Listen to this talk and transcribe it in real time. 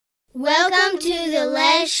Welcome to the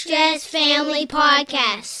Less Stress Family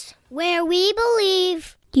Podcast, where we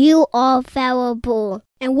believe you are valuable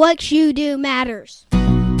and what you do matters.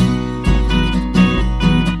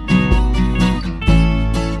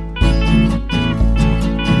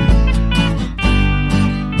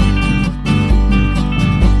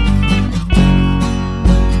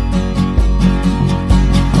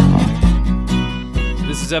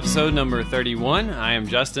 This is episode number 31. I am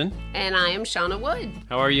Justin. And I am Shauna Wood.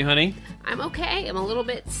 How are you, honey? I'm okay. I'm a little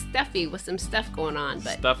bit stuffy with some stuff going on,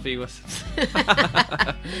 but Stuffy with There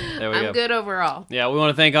we go. I'm good overall. Yeah, we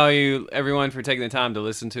want to thank everyone for taking the time to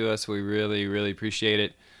listen to us. We really, really appreciate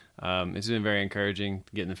it. It's been very encouraging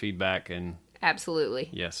getting the feedback, and Absolutely.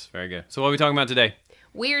 yes, very good. So what are we talking about today?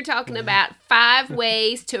 We are talking about 5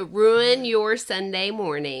 ways to ruin your Sunday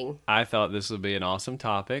morning. I thought this would be an awesome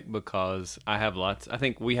topic because I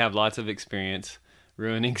think we have lots of experience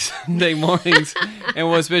ruining Sunday mornings.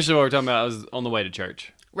 And especially what we're talking about is on the way to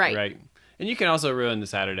church. Right. And you can also ruin the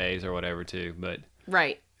Saturdays or whatever too, but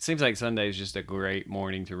Right. it seems like Sunday is just a great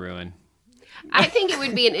morning to ruin. I think it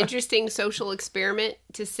would be an interesting social experiment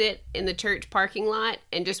to sit in the church parking lot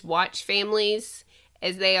and just watch families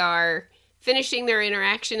as they are finishing their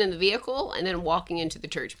interaction in the vehicle and then walking into the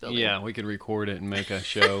church building. Yeah, we could record it and make a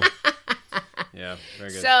show. Yeah, very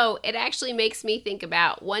good. So it actually makes me think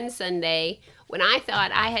about one Sunday when I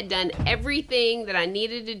thought I had done everything that I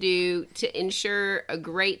needed to do to ensure a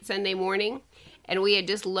great Sunday morning. And we had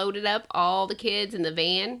just loaded up all the kids in the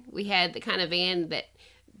van. We had the kind of van that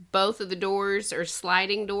both of the doors are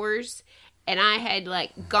sliding doors. And I had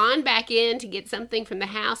gone back in to get something from the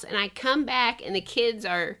house. And I come back and the kids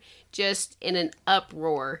are just in an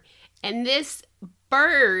uproar. And this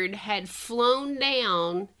bird had flown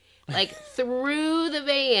down through the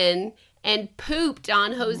van and pooped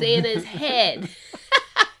on Hosanna's head.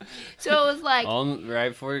 So it was like,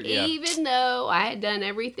 even though I had done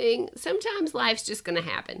everything, sometimes life's just going to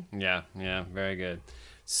happen. Yeah, very good.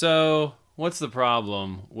 So what's the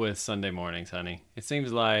problem with Sunday mornings, honey? It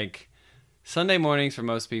seems like Sunday mornings for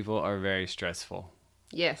most people are very stressful.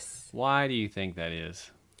 Yes. Why do you think that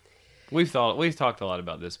is? We've talked a lot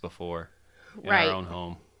about this before in Right. our own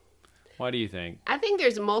home. Why do you think? I think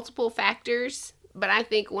there's multiple factors, but I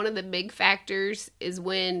think one of the big factors is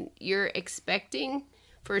when you're expecting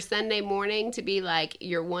for Sunday morning to be like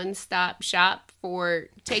your one-stop shop for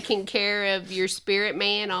taking care of your spirit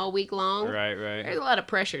man all week long. Right. There's a lot of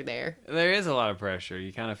pressure there. There is a lot of pressure.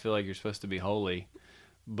 You kind of feel like you're supposed to be holy,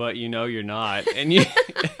 but you know you're not, and you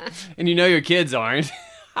know your kids aren't.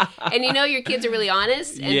 And you know your kids are really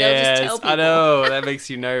honest, and Yes, they'll just tell people. I know. That makes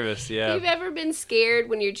you nervous, yeah. You've ever been scared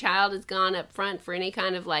when your child has gone up front for any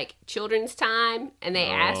kind of children's time, and they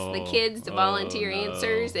ask the kids to volunteer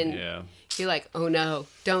answers, and you're like, oh no,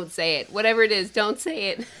 don't say it. Whatever it is, don't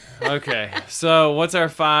say it. Okay, so what's our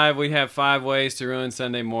 5? We have 5 ways to ruin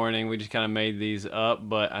Sunday morning. We just kind of made these up,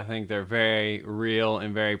 but I think they're very real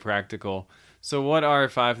and very practical. So what are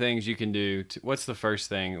 5 things you can do? What's the first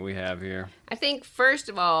thing we have here? I think, first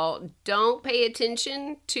of all, don't pay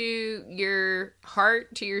attention to your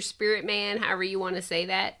heart, to your spirit man, however you want to say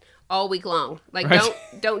that, all week long. Right.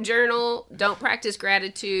 Don't journal, don't practice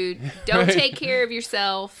gratitude, don't take care of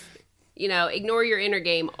yourself, ignore your inner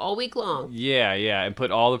game all week long. Yeah, and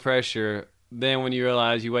put all the pressure. Then when you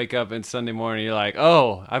realize you wake up in Sunday morning, you're like,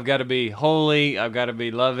 oh, I've got to be holy, I've got to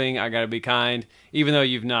be loving, I've got to be kind, even though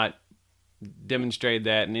you've not demonstrated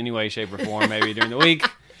that in any way, shape, or form maybe during the week.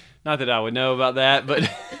 Not that I would know about that, but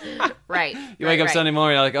Right. you wake up Sunday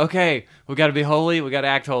morning, you're like, okay, we got to be holy, we got to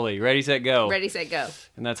act holy. Ready, set, go. Ready, set, go.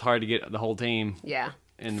 And that's hard to get the whole team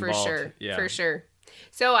involved. For sure.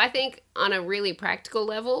 So I think on a really practical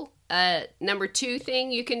level, number 2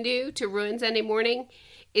 thing you can do to ruin Sunday morning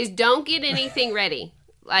is don't get anything ready.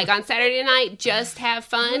 On Saturday night, just have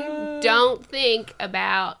fun. Don't think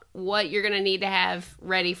about what you're going to need to have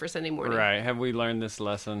ready for Sunday morning. Right. Have we learned this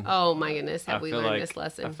lesson? Oh, my goodness. Have we learned this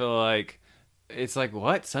lesson? I feel like it's like,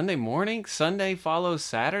 what? Sunday morning? Sunday follows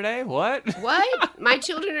Saturday? What? What? My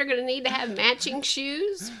children are going to need to have matching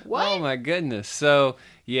shoes? What? Oh, my goodness. So,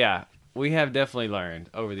 yeah, we have definitely learned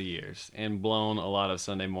over the years and blown a lot of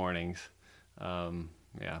Sunday mornings.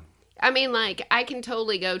 Yeah. I mean, I can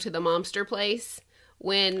totally go to the Momster place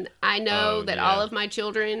when I know that all of my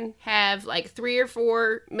children have 3 or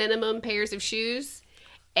 4 minimum pairs of shoes,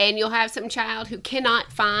 and you'll have some child who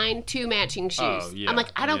cannot find 2 matching shoes. I'm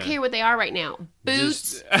like, I don't care what they are right now.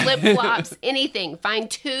 Boots, flip-flops, anything. Find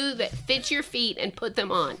 2 that fit your feet and put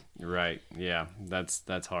them on. Right. Yeah.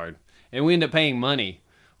 That's hard. And we end up paying money.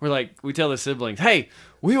 We tell the siblings, hey,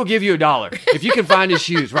 we will give you $1 if you can find his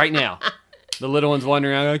shoes right now. The little one's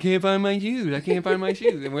wandering around, I can't find my shoes. I can't find my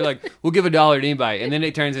shoes. And we're like, we'll give $1 to anybody. And then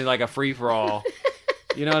it turns into like a free-for-all.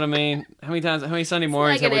 You know what I mean? How many Sunday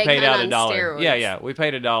mornings like have we paid out $1 $1? steroids. Yeah. We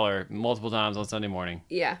paid $1 multiple times on Sunday morning.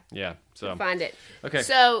 Yeah. Yeah. So Find it. Okay.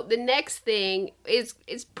 So the next thing is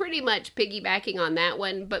pretty much piggybacking on that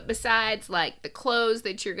one, but besides like the clothes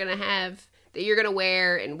that you're gonna have, that you're gonna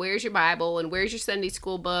wear, and where's your Bible and where's your Sunday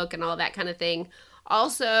school book and all that kind of thing.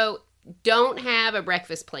 Also, don't have a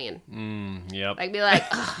breakfast plan. Yep. Like be like,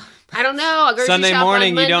 I don't know. I'll go Sunday shop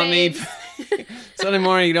morning on you don't Monday. need Sunday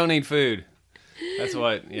morning you don't need food. That's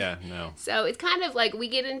what. Yeah. No. So it's kind of like we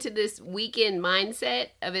get into this weekend mindset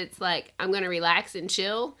of it's like I'm going to relax and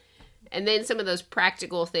chill, and then some of those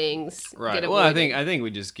practical things. Right. Get Well, I avoided. think we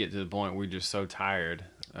just get to the point we're just so tired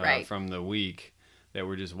Right. from the week that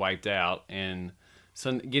we're just wiped out, and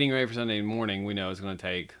getting ready for Sunday morning we know is going to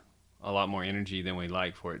take a lot more energy than we'd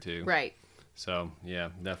like for it to. Right. So yeah,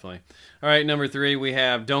 definitely. All right, number 3 we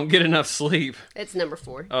have don't get enough sleep. That's number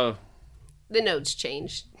 4. Oh. The notes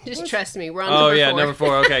changed. Just trust me. We're on Oh number 4. yeah, number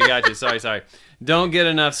 4. Okay, gotcha. Sorry. Don't get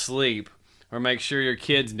enough sleep, or make sure your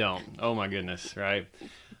kids don't. Oh my goodness, right?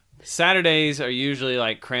 Saturdays are usually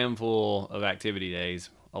like cram full of activity days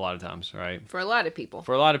a lot of times, right? For a lot of people.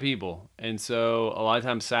 For a lot of people. And so a lot of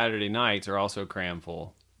times Saturday nights are also cram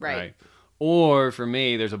full. Right. Or for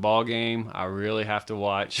me, there's a ball game I really have to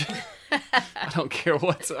watch. I don't care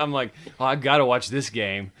I'm like, oh, I've got to watch this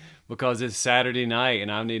game because it's Saturday night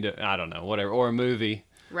and I need to, I don't know, whatever. Or a movie.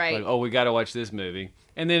 Right. Like, oh, we got to watch this movie.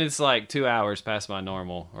 And then it's like 2 hours past my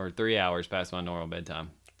normal, or 3 hours past my normal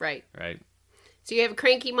bedtime. Right. Right. So you have a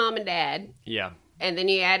cranky mom and dad, Yeah. and then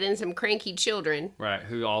you add in some cranky children. Right.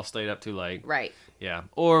 Who all stayed up too late. Right. Yeah.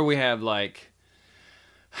 Or we have like,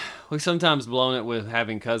 we sometimes blown it with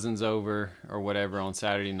having cousins over or whatever on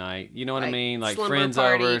Saturday night. You know what I Like mean? Like slumber friends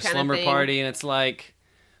party over, kinda slumber thing. party. And it's like,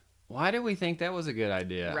 why did we think that was a good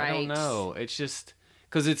idea? I Right. don't know. It's just,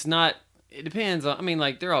 because it's not, it depends on, I mean,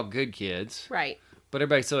 like they're all good kids. Right. But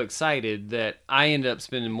everybody's so excited that I end up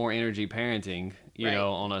spending more energy parenting, you Right.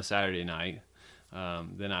 know, on a Saturday night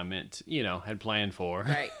than I meant, had planned for.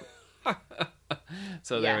 Right.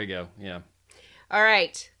 So Yeah. there we go. Yeah. All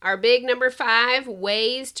right. Our big number 5,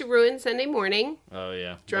 ways to ruin Sunday morning. Oh,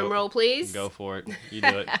 yeah. Drum Go- roll, please. Go for it. You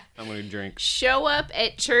do it. I'm going to drink. Show up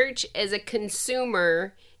at church as a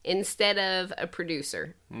consumer instead of a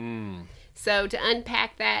producer. So to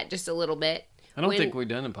unpack that just a little bit. I don't think we've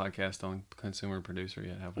done a podcast on consumer producer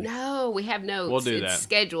yet, have we? No, we have notes. We'll do it's that.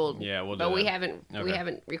 scheduled. Yeah, we'll do but we that. haven't we Okay.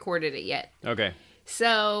 haven't recorded it yet. Okay.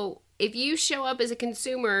 So if you show up as a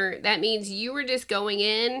consumer, that means you were just going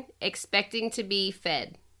in expecting to be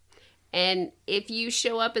fed. And if you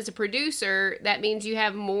show up as a producer, that means you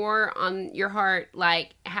have more on your heart,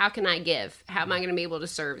 like, how can I give? How am I going to be able to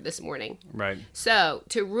serve this morning? Right. So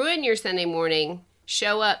to ruin your Sunday morning,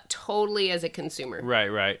 show up totally as a consumer.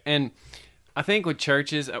 Right. And I think with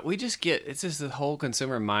churches, it's just the whole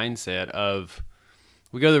consumer mindset of,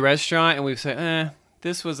 we go to the restaurant and we say,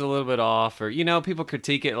 this was a little bit off. Or, people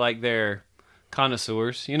critique it like they're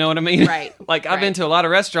connoisseurs. You know what I mean? Right. Like, I've been Right. to a lot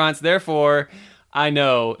of restaurants, therefore I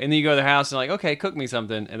know. And then you go to their house and like, okay, cook me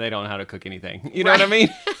something. And they don't know how to cook anything. You know what I mean?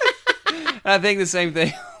 And I think the same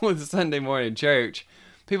thing with Sunday morning church.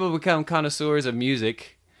 People become connoisseurs of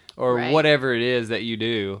music or Right. whatever it is that you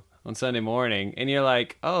do on Sunday morning. And you're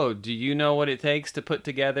like, oh, do you know what it takes to put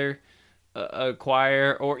together a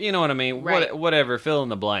choir? Or, you know what I mean? Right. Whatever, fill in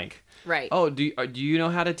the blank. Right. Oh, do you know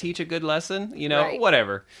how to teach a good lesson? Right.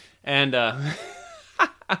 Whatever. And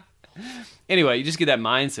anyway, you just get that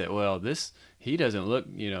mindset. Well, he doesn't look,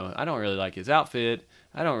 I don't really like his outfit.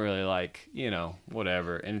 I don't really like,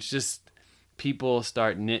 whatever. And it's just people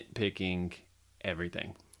start nitpicking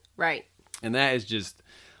everything. Right. And that is just,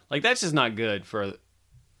 that's just not good for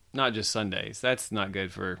not just Sundays. That's not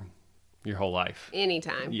good for your whole life.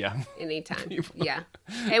 Anytime. Yeah. Anytime. Yeah.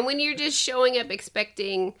 And when you're just showing up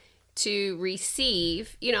expecting to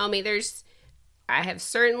receive, I have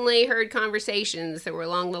certainly heard conversations that were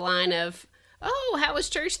along the line of, oh, how was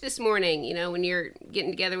church this morning? When you're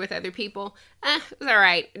getting together with other people, it was all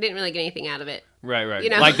right. I didn't really get anything out of it. Right. You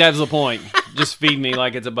know? Like, that's the point. Just feed me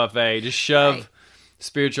like it's a buffet. Just shove Right.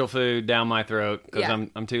 spiritual food down my throat because Yeah.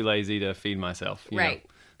 I'm too lazy to feed myself. you know, Right.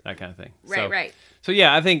 that kind of thing. Right. So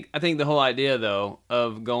yeah, I think the whole idea though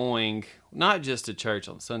of going not just to church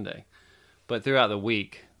on Sunday, but throughout the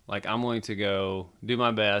week, like I'm going to go do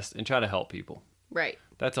my best and try to help people. Right.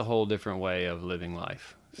 That's a whole different way of living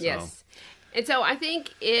life. So, Yes. And so I think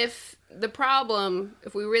if the problem,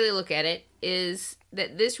 if we really look at it, is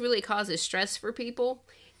that this really causes stress for people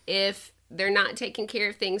if they're not taking care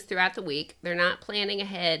of things throughout the week, they're not planning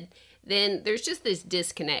ahead, then there's just this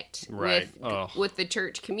disconnect Right. with the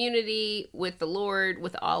church community, with the Lord,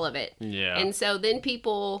 with all of it. Yeah. And so then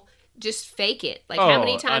people just fake it. Like, how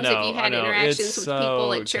many times have you had interactions It's with so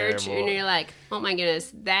people at church terrible. and you're like, oh my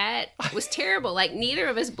goodness, that was terrible. Like, neither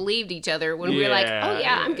of us believed each other when we were like, oh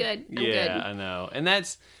yeah, I'm good. I'm yeah, good. I know. And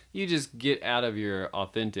that's, you just get out of your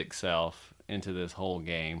authentic self into this whole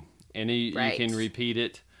game. And you Right. can repeat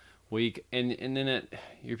it week, and then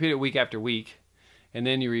you repeat it week after week, and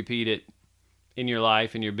then you repeat it in your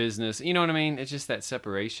life, in your business. You know what I mean? It's just that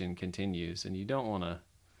separation continues, and you don't want to,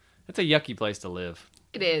 it's a yucky place to live.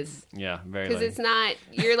 It is. Yeah, very Because it's not,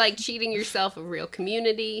 you're like cheating yourself of real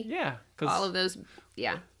community. Yeah, because All of those,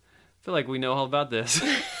 yeah. I feel like we know all about this.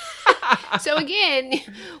 So again,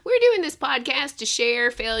 we're doing this podcast to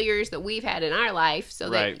share failures that we've had in our life so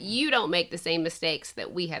that Right. you don't make the same mistakes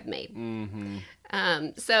that we have made. Mm-hmm.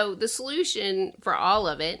 So the solution for all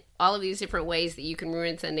of it, all of these different ways that you can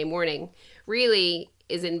ruin Sunday morning, really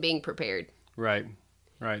is in being prepared. Right.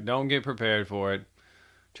 Don't get prepared for it.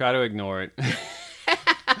 Try to ignore it.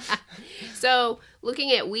 So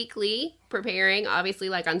looking at weekly preparing, obviously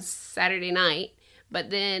like on Saturday night, but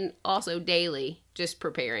then also daily, just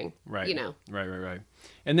preparing. Right. You know. Right.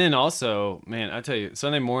 And then also, man, I tell you,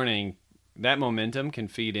 Sunday morning, that momentum can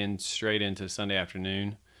feed in straight into Sunday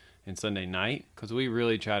afternoon and Sunday night, because we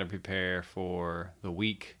really try to prepare for the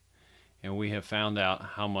week, and we have found out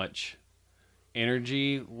how much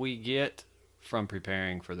energy we get from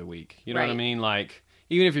preparing for the week. You know what I Right. mean? Like,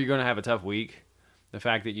 even if you're going to have a tough week, the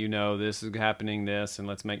fact that you know this is happening, this, and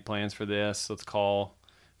let's make plans for this, let's call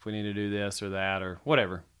if we need to do this or that or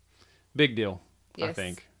whatever. Big deal, I Yes.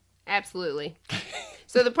 think. Absolutely.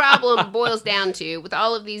 So the problem boils down to, with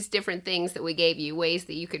all of these different things that we gave you, ways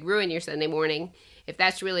that you could ruin your Sunday morning, if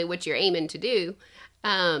that's really what you're aiming to do,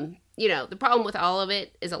 you know, the problem with all of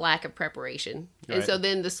it is a lack of preparation. And Right. so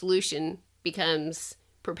then the solution becomes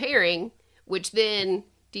preparing, which then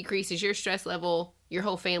decreases your stress level, your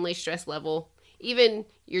whole family's stress level, even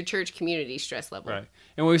your church community stress level. Right.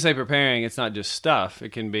 And when we say preparing, it's not just stuff. It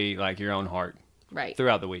can be like your own heart Right.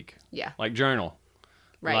 throughout the week. Yeah. Like journal.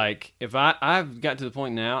 Right. Like if I've got to the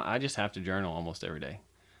point now, I just have to journal almost every day.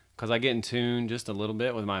 Because I get in tune just a little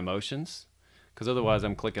bit with my emotions. Because otherwise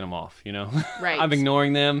I'm clicking them off, you know? Right. I'm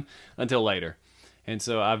ignoring them until later. And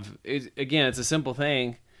so again, it's a simple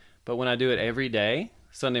thing. But when I do it every day,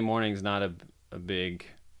 Sunday morning is not a big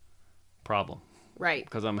problem. Right.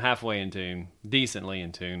 Because I'm halfway in tune, decently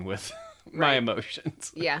in tune with my Right.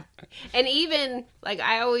 emotions. Yeah. And even, like,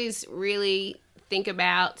 I always really think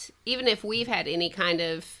about, even if we've had any kind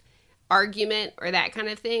of argument or that kind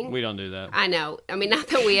of thing. We don't do that. I know. I mean, not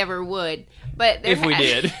that we ever would, but there If we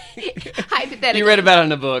did. hypothetically. You read about it in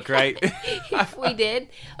the book, right? If we did.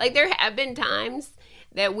 Like, there have been times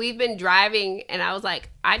that we've been driving and I was like,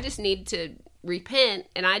 I just need to repent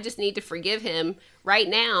and I just need to forgive him right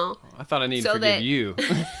now I thought I needed So to forgive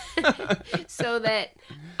that- you. so that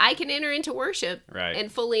I can enter into worship Right.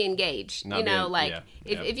 and fully engage. Not you know, being- like yeah,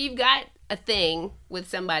 if, yeah. if you've got a thing with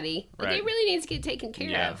somebody, like, Right. it really needs to get taken care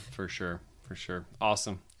Yeah, of. for sure.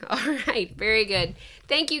 Awesome. All right, very good.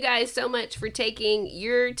 Thank you guys so much for taking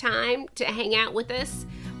your time to hang out with us.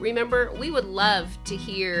 Remember, we would love to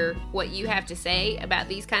hear what you have to say about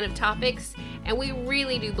these kind of topics, and we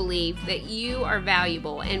really do believe that you are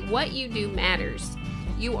valuable and what you do matters.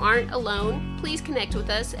 You aren't alone. Please connect with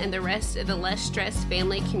us and the rest of the Less Stressed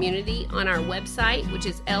family community on our website, which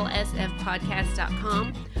is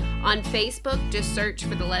lsfpodcast.com. On Facebook, just search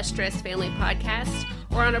for the Less Stressed Family Podcast,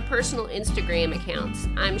 or on our personal Instagram accounts.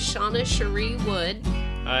 I'm Shauna Cherie Wood,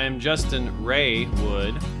 I am Justin Ray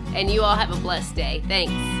Wood. and you all have a blessed day.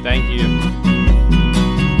 Thanks. Thank you.